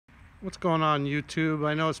What's going on YouTube?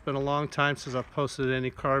 I know it's been a long time since I've posted any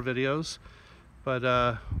car videos, but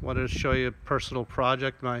wanted to show you a personal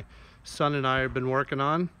project my son and I have been working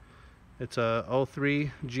on. It's a 03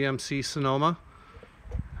 GMC Sonoma,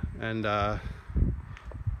 and I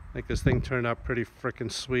think this thing turned out pretty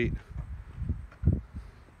freaking sweet.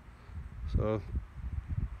 So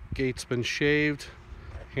gate's been shaved,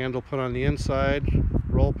 handle put on the inside,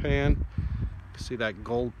 roll pan. See that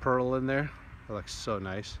gold pearl in there? It looks so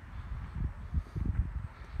nice.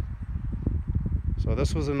 So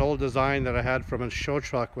this was an old design that I had from a show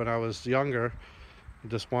truck when I was younger. I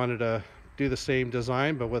just wanted to do the same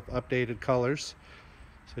design but with updated colors.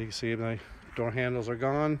 So you can see my door handles are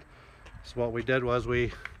gone. So what we did was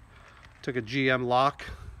we took a GM lock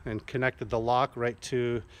and connected the lock right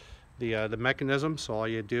to the mechanism. So all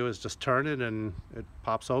you do is just turn it and it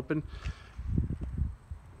pops open.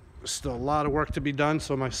 There's still a lot of work to be done.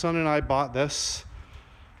 So my son and I bought this,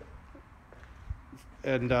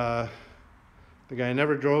 and the guy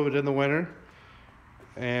never drove it in the winter,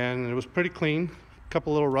 and it was pretty clean. A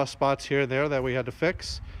couple little rust spots here and there that we had to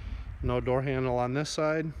fix. No door handle on this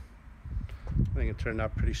side. I think it turned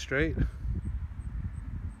out pretty straight.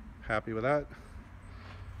 Happy with that.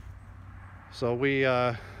 So we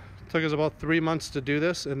took us about 3 months to do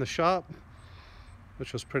this in the shop,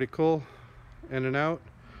 which was pretty cool, in and out.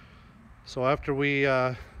 So after we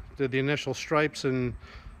did the initial stripes and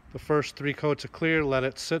the first 3 coats of clear, let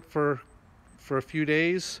it sit for a few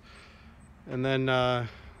days, and then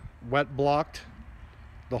wet blocked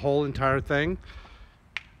the whole entire thing.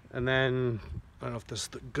 And then I don't know if this is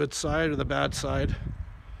the good side or the bad side.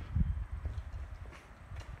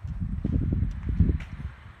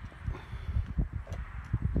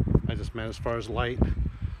 I just meant as far as light.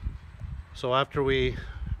 So after we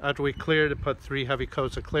cleared and put 3 heavy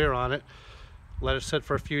coats of clear on it, let it sit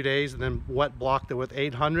for a few days, and then wet blocked it with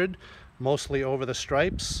 800, mostly over the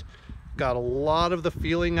stripes. Got a lot of the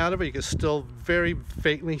feeling out of it. You can still very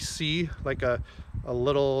faintly see like a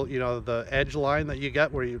little, you know, the edge line that you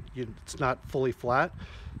get where it's not fully flat.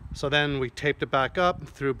 So then we taped it back up,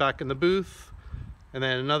 threw it back in the booth, and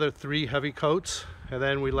then another 3 heavy coats, and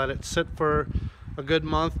then we let it sit for a good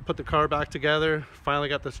month, put the car back together, finally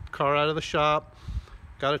got the car out of the shop,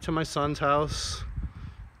 got it to my son's house,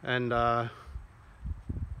 and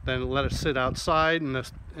then let it sit outside in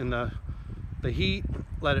the heat,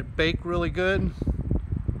 let it bake really good.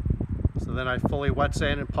 So then I fully wet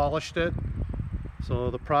sanded and polished it.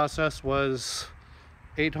 So the process was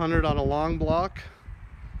 800 on a long block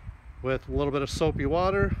with a little bit of soapy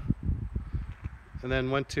water, and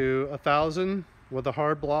then went to 1000 with a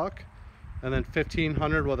hard block, and then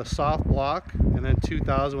 1500 with a soft block, and then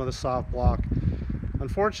 2000 with a soft block.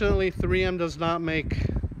 Unfortunately, 3M does not make,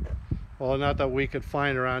 well, not that we could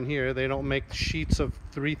find around here, they don't make sheets of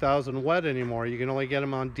 3000 wet anymore. You can only get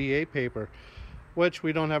them on DA paper, which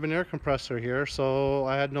we don't have an air compressor here, so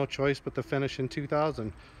I had no choice but to finish in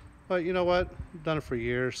 2000. But you know what? I've done it for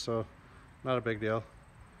years, so not a big deal.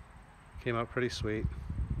 Came out pretty sweet.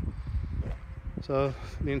 So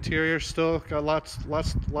the interior still got lots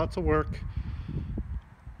of work.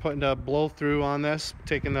 Putting a blow through on this,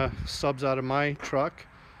 taking the subs out of my truck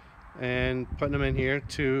and putting them in here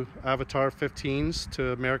to Avatar 15s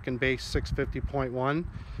to American Base 650.1.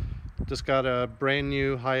 Just got a brand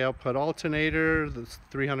new high output alternator that's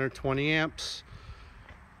 320 amps.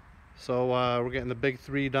 So we're getting the big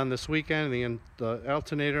 3 done this weekend, and the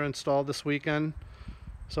alternator installed this weekend.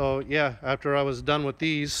 So yeah, after I was done with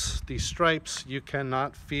these stripes, you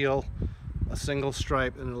cannot feel a single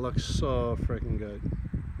stripe, and it looks so freaking good.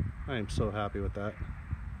 I am so happy with that.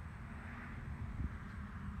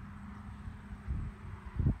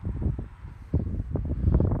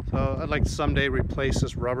 So I'd like to someday replace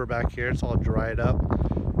this rubber back here. It's all dried up.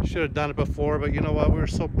 Should have done it before, but you know what? We were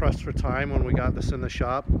so pressed for time when we got this in the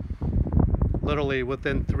shop. Literally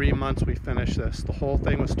within 3 months we finished this. The whole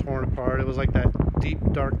thing was torn apart. It was like that deep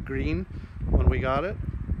dark green when we got it.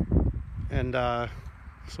 And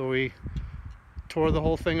so we tore the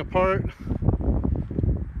whole thing apart.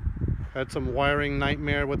 Had some wiring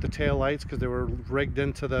nightmare with the tail lights because they were rigged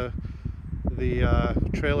into the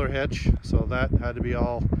trailer hitch, so that had to be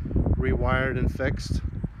all rewired and fixed.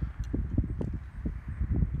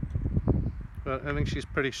 But I think she's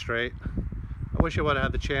pretty straight. I wish I would have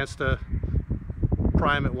had the chance to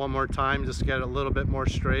prime it one more time just to get it a little bit more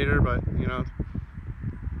straighter, but you know,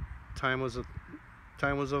 time was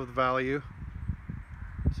of value.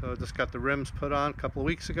 So I just got the rims put on a couple of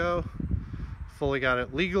weeks ago. Fully got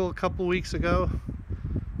it legal a couple of weeks ago.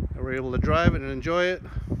 I were able to drive it and enjoy it.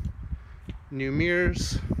 New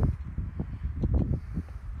mirrors.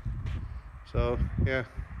 So yeah,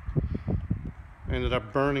 Ended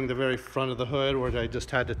up burning the very front of the hood, where I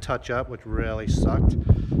just had to touch up, which really sucked.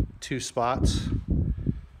 2 spots.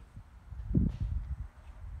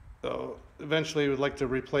 So eventually would like to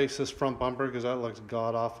replace this front bumper because that looks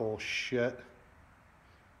god awful shit.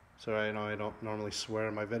 Sorry, I know I don't normally swear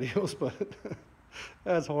in my videos, but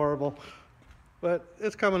that's horrible. But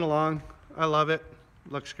it's coming along. I love it.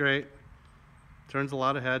 Looks great. Turns a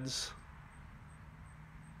lot of heads.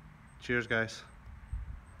 Cheers, guys.